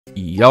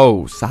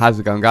Yo, so how's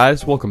it going,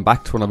 guys? Welcome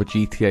back to another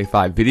GTA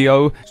 5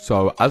 video.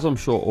 So as I'm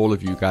sure all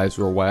of you guys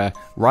are aware,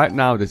 right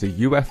now there's a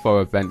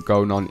UFO event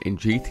going on in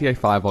GTA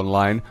 5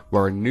 online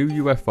where a new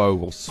UFO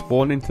will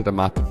spawn into the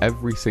map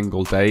every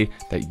single day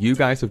that you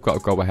guys have got to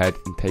go ahead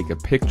and take a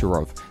picture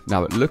of.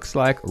 Now it looks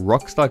like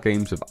Rockstar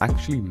Games have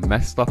actually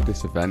messed up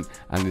this event,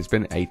 and there's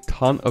been a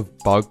ton of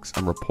bugs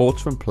and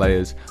reports from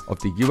players of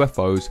the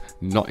UFOs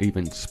not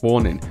even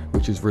spawning,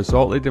 which has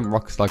resulted in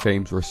Rockstar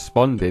Games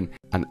responding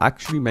and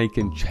actually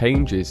making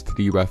changes to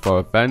the UFO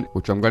event,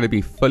 which I'm going to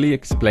be fully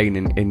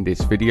explaining in this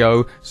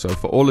video. So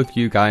for all of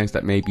you guys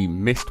that maybe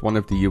missed one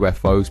of the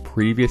UFOs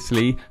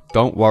previously,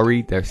 don't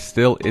worry, there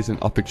still is an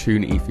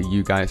opportunity for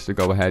you guys to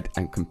go ahead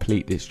and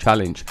complete this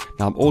challenge.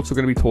 Now I'm also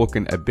going to be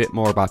talking a bit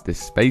more about this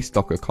space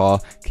docker car,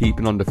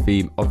 keeping on the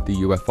theme of the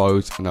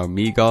UFOs and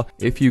Omega.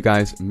 If you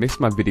guys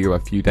missed my video a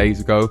few days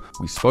ago,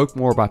 we spoke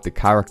more about the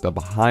character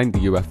behind the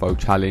UFO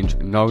challenge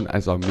known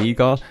as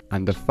Omega,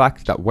 and the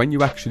fact that when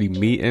you actually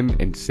meet him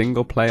in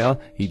single player,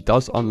 he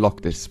does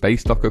unlock this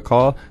space docker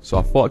car. So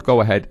I thought I'd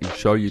go ahead and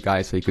show you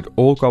guys so you could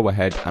all go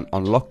ahead and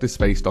unlock the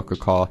space docker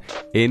car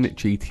in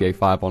GTA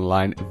 5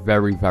 online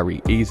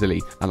very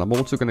easily. And I'm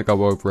also going to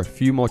go over a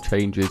few more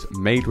changes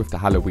made with the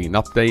Halloween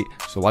update.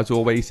 So as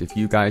always, if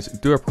you guys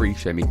do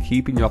appreciate me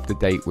keeping you up to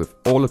date with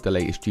all of the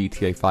latest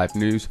GTA 5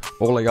 news,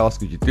 all I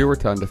ask is you do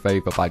return the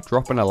favor by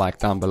dropping a like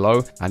down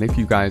below. And if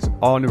you guys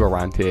are new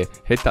around here,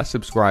 hit that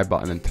subscribe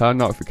button and turn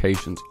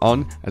notifications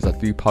on, as I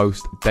do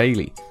post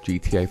daily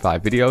GTA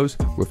 5 videos.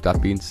 With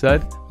that being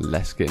said,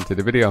 let's get into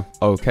the video.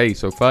 Okay,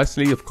 so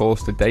firstly, of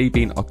course, today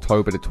being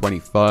October the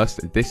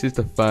 21st, this is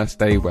the first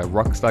day where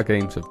Rockstar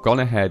Games have gone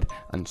ahead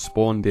and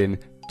spawned in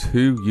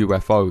 2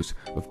 UFOs.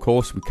 Of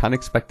course, we can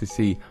expect to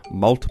see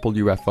multiple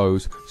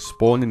UFOs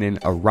spawning in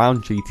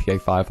around GTA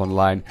 5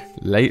 online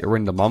later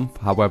in the month.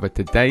 However,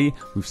 today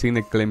we've seen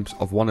a glimpse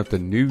of one of the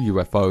new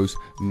UFOs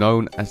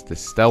known as the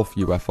stealth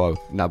UFO.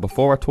 Now,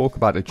 before I talk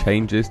about the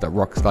changes that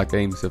Rockstar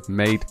Games have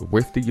made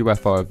with the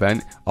UFO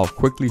event, I'll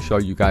quickly show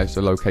you guys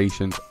the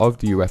locations of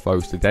the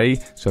UFOs today.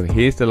 So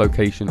here's the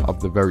location of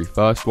the very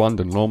first one,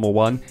 the normal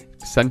one,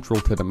 central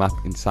to the map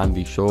in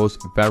Sandy Shores.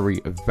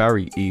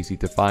 Very easy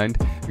to find.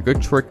 A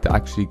good trick to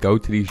actually go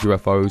to these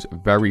UFOs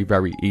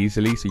very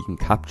easily so you can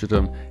capture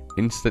them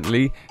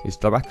instantly is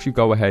to actually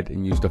go ahead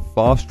and use the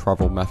fast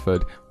travel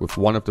method with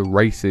one of the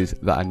races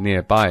that are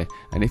nearby.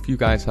 And if you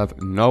guys have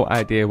no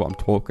idea what I'm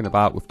talking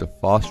about with the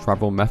fast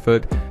travel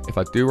method, if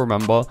I do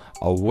remember,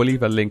 I will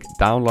leave a link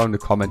down below in the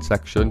comment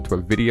section to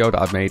a video that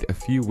I made a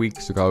few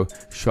weeks ago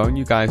showing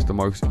you guys the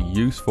most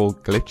useful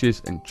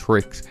glitches and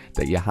tricks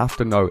that you have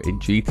to know in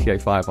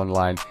GTA 5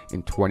 online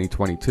in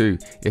 2022.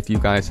 If you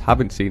guys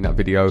haven't seen that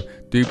video,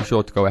 do be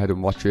sure to go ahead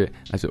and watch it,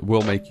 as it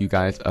will make you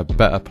guys a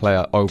better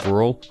player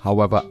overall.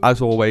 However, as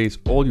always,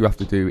 all you have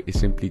to do is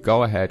simply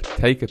go ahead,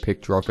 take a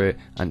picture of it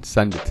and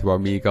send it to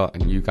Omega,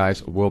 and you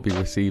guys will be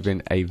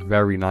receiving a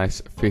very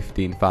nice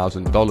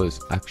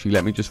 $15,000. Actually,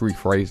 let me just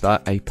rephrase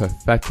that, a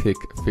pathetic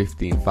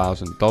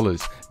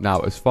 $15,000. Now,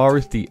 as far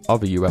as the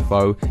other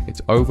UFO,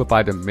 it's over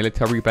by the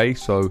military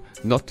base, so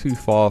not too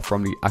far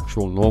from the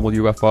actual normal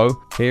UFO.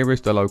 Here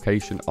is the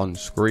location on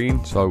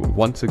screen. So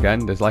once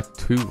again, there's like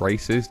 2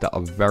 races that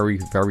are very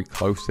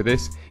close to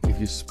this. If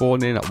you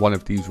spawn in at one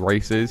of these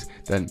races,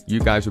 then you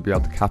guys will be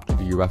able to capture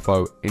the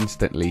UFO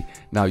instantly.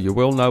 Now you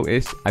will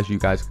notice, as you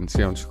guys can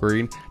see on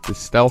screen, the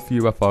stealth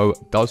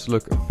UFO does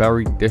look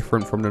very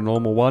different from the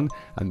normal one,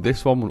 and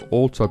this one will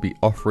also be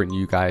offering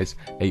you guys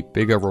a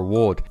bigger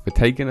reward. For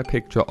taking a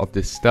picture of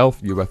this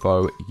stealth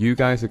UFO, you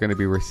guys are going to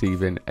be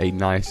receiving a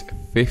nice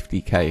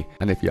 50k.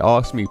 And if you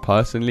ask me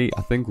personally,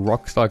 I think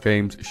Rockstar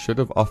Games should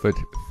have offered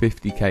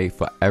 50k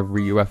for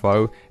every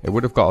UFO. It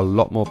would have got a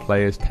lot more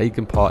players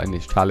taking part in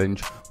this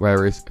challenge,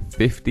 whereas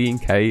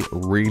 15k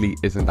really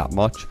isn't that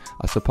much.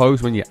 I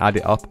suppose when you add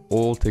it up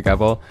all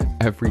together,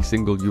 every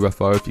single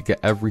UFO, if you get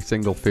every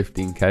single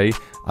 15k,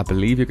 I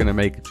believe you're going to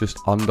make just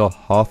under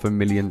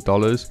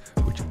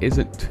 $500,000, which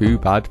isn't too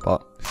bad,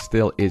 but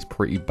still is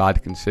pretty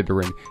bad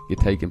considering you're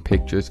taking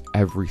pictures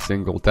every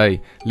single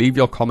day. Leave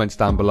your comments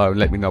down below and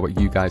let me know what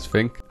you guys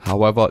think.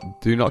 However,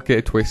 do not get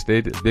it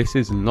twisted, this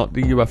is not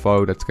the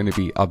UFO that's going to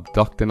be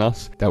abducting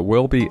us. There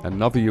will be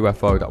another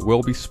UFO that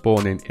will be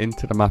spawning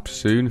into the map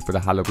soon for the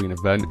Halloween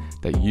event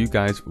that you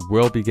guys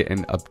will be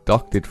getting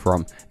abducted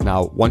from.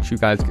 Now, once you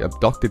guys get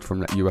abducted from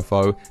that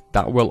UFO,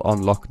 that will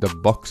unlock the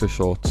boxer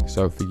shorts.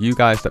 So for you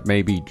guys that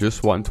maybe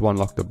just want to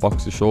unlock the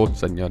boxer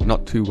shorts and you're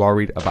not too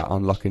worried about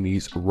unlocking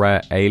these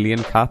rare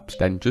alien caps,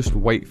 then just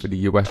wait for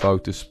the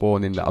UFO to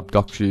spawn in that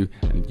abducts you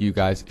and you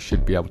guys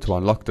should be able to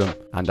unlock them.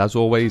 And as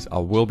always, I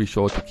will be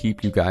sure to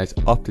keep you guys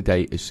up to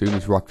date as soon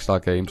as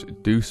Rockstar Games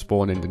do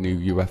spawn in the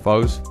new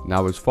UFOs.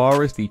 Now, as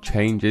far as the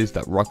changes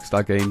that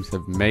Rockstar Games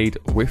have made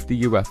with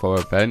the UFO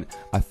event,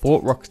 I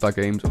thought Rockstar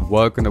Games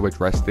were going to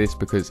address this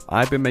because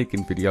I've been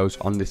making videos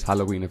on this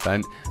Halloween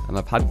event and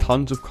I've had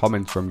tons of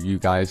comments from you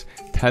guys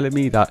telling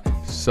me that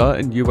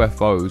certain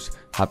UFOs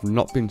have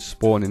not been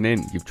spawning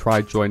in. You've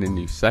tried joining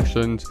new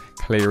sessions,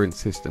 clearing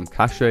system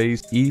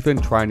caches,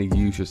 even trying to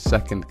use your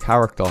second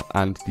character,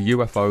 and the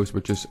UFOs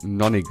were just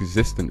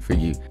non-existent for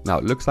you. Now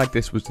it looks like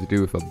this was to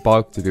do with a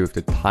bug, to do with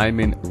the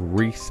timing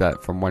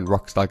reset from when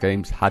Rockstar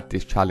Games had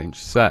this challenge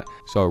set.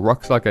 So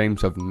Rockstar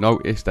Games have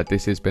noticed that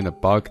this has been a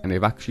bug and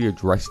they've actually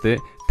addressed it.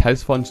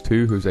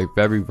 TezFunds2, who's a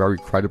very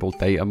credible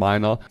data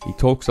miner, he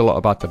talks a lot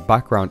about the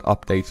background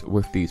updates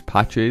with these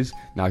patches.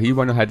 Now he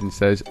went ahead and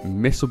says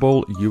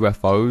missable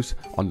UFOs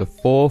on the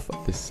 4th,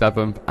 the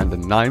 7th and the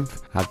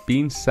 9th have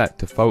been set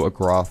to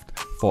photographed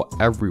for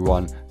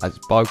everyone as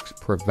bugs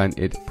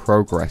prevented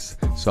progress.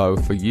 So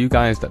for you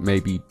guys that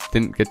maybe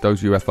didn't get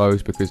those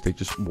UFOs because they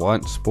just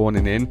weren't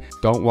spawning in,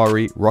 don't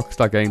worry,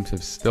 Rockstar Games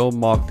have still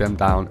marked them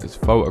down as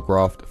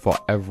photographed for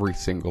every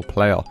single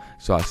player.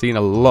 So I've seen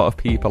a lot of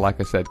people, like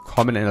I said,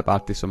 commenting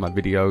about this on my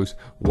videos,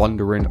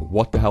 wondering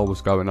what the hell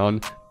was going on.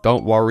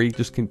 Don't worry,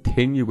 just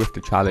continue with the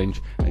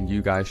challenge and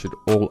you guys should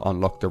all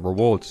unlock the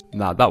rewards.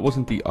 Now that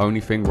wasn't the only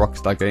thing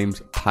Rockstar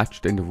Games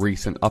patched in the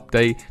recent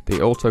update.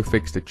 They also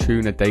fixed the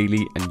Tuna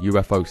Daily and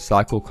UFO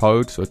cycle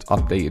code, so it's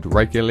updated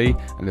regularly,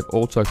 and they've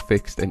also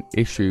fixed an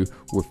issue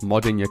with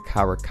modding your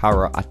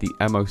Kara at the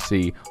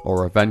MOC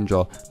or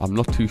Avenger. I'm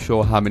not too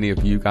sure how many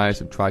of you guys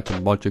have tried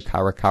to mod your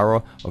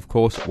Kara. Of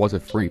course, it was a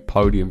free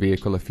podium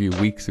vehicle a few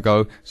weeks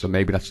ago, so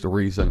maybe that's the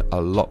reason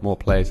a lot more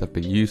players have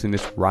been using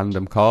this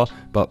random car,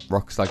 but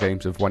Rockstar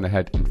Games have went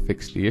ahead and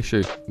fixed the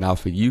issue. Now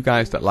for you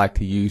guys that like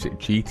to use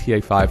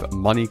GTA 5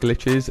 money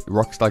glitches,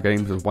 Rockstar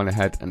Games have went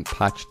ahead and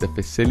patched the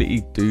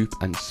facility dupe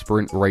and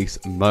sprint race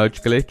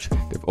merge glitch.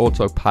 They've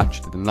also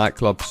patched the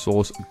nightclub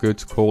source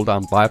goods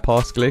cooldown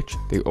bypass glitch.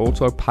 They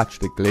also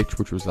patched the glitch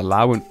which was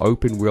allowing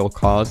open wheel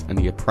cars and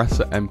the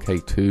Oppressor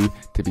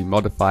MK2 to be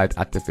modified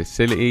at the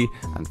facility.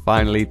 And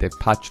finally they've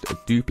patched a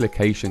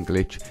duplication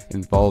glitch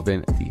involving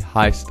the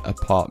heist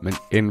apartment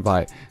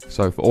invite.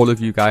 So for all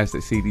of you guys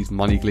that see these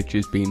money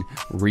glitches being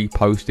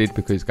reposted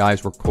because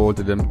guys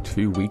recorded them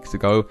 2 weeks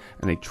ago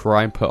and they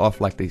try and put off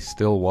like they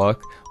still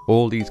work,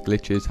 all these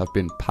glitches have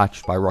been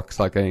patched by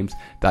Rockstar Games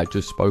that I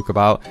just spoke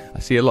about. I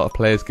see a lot of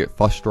players get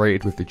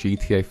frustrated with the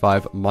GTA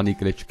 5 money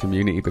glitch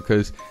community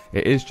because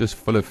it is just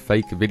full of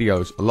fake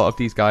videos. A lot of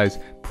these guys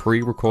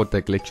pre-record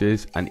their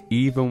glitches, and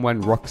even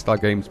when Rockstar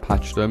Games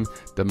patch them,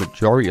 the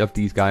majority of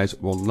these guys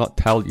will not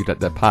tell you that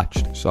they're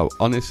patched. So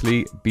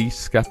honestly, be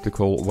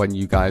skeptical when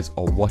you guys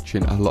are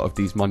watching a lot of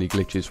these money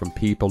glitches from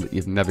people that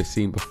you've never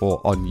seen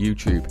before on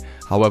YouTube.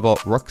 However,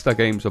 Rockstar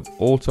Games have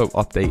also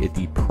updated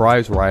the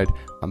prize ride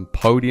and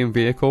podium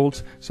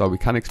vehicles, so we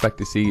can expect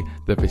to see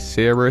the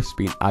Viserys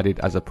being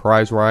added as a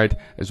prize ride,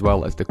 as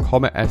well as the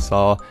Comet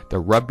SR,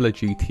 the Rebler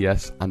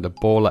GTS and the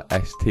Baller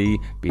ST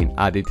being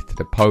added to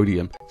the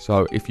podium.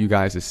 So if you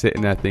guys are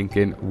sitting there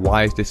thinking,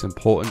 why is this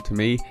important to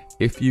me?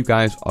 If you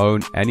guys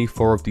own any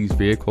 4 of these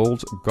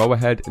vehicles, go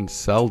ahead and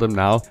sell them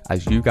now,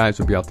 as you guys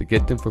will be able to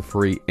get them for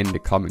free in the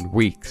coming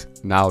weeks.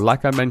 Now,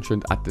 like I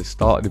mentioned at the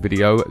start of the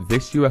video,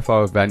 this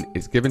UFO event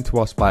is given to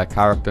us by a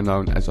character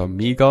known as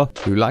Omega,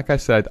 who, like I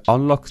said,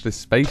 unlocks the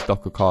space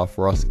docker car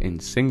for us in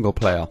single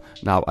player.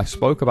 Now, I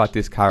spoke about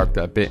this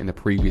character a bit in a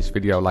previous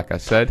video, like I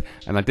said,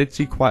 and I did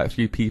see quite a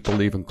few people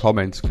leaving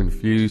comments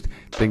confused,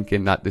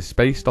 thinking that the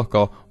space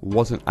docker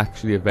wasn't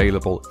actually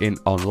available in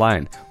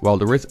online. Well,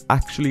 there is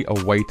actually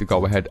a way to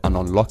go ahead and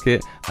unlock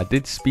it. I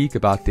did speak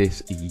about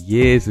this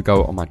years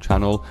ago on my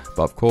channel,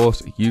 but of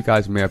course you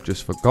guys may have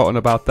just forgotten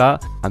about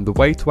that. And the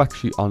way to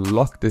actually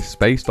unlock this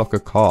space docker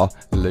car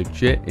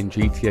legit in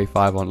GTA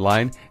 5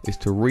 online is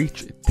to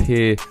reach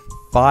tier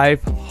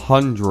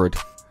 500.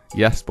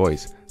 Yes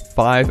boys,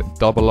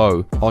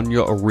 500 on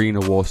your Arena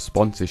War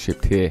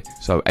sponsorship tier,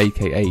 so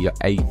aka your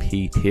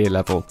AP tier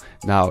level.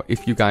 Now,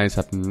 if you guys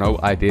have no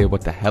idea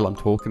what the hell I'm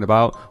talking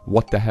about,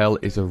 what the hell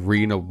is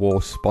Arena War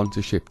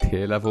sponsorship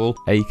tier level,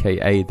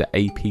 aka the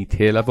AP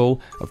tier level?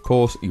 Of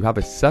course, you have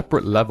a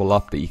separate level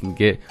up that you can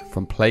get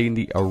from playing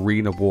the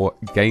Arena War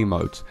game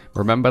modes.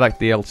 Remember that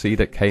DLC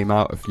that came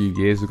out a few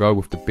years ago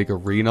with the big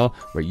arena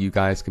where you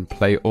guys can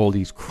play all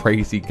these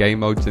crazy game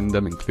modes in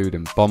them,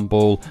 including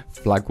Bumble,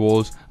 Flag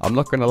Wars? I'm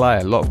not gonna lie,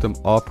 a lot of them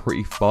are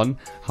pretty fun.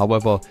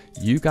 However,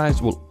 you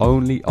guys will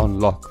only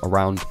unlock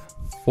around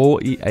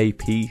 40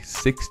 AP,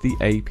 60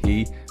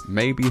 AP,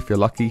 maybe if you're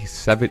lucky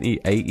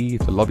 70, 80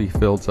 if the lobby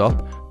fills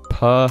up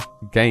per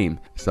game.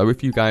 So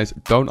if you guys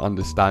don't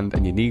understand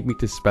and you need me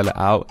to spell it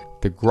out,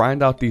 to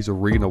grind out these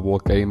Arena War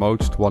game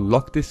modes to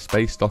unlock this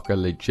space docker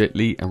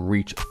legitly and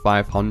reach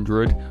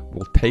 500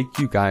 will take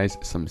you guys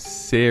some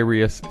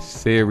serious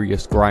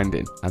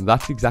grinding. And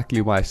that's exactly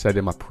why I said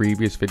in my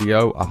previous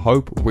video, I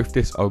hope with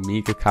this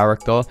Omega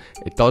character,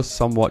 it does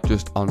somewhat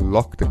just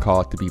unlock the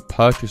car to be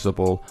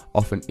purchasable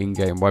off an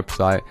in-game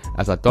website,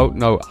 as I don't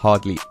know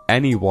hardly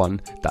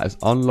anyone that has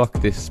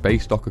unlocked this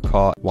space docker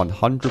car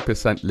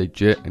 100%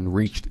 legit and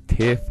reached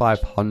tier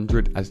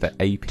 500 as the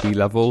AP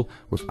level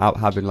without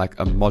having like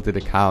a modded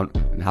account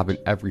and having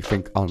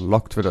everything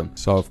unlocked for them.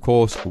 So of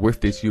course,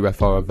 with this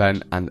UFO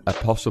event and a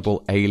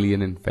possible alien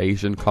alien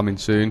invasion coming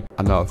soon.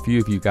 I know a few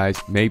of you guys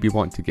maybe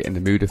want to get in the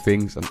mood of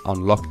things and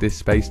unlock this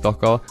space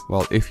docker.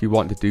 Well, if you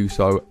want to do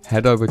so,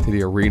 head over to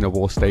the Arena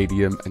War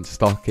Stadium and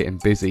start getting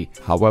busy.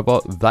 However,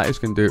 that is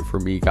going to do it for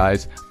me,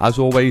 guys. As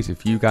always,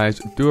 if you guys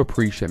do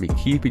appreciate me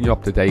keeping you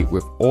up to date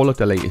with all of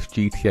the latest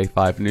GTA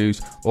 5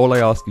 news, all I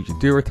ask is you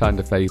do return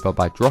the favor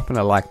by dropping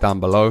a like down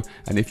below,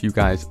 and if you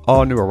guys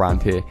are new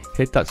around here,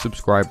 hit that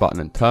subscribe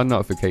button and turn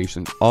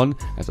notifications on,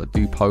 as I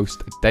do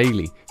post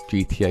daily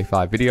GTA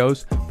 5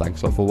 videos.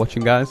 Thanks a lot for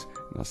watching, guys,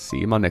 and I'll see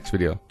you in my next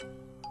video.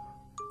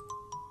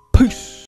 Peace!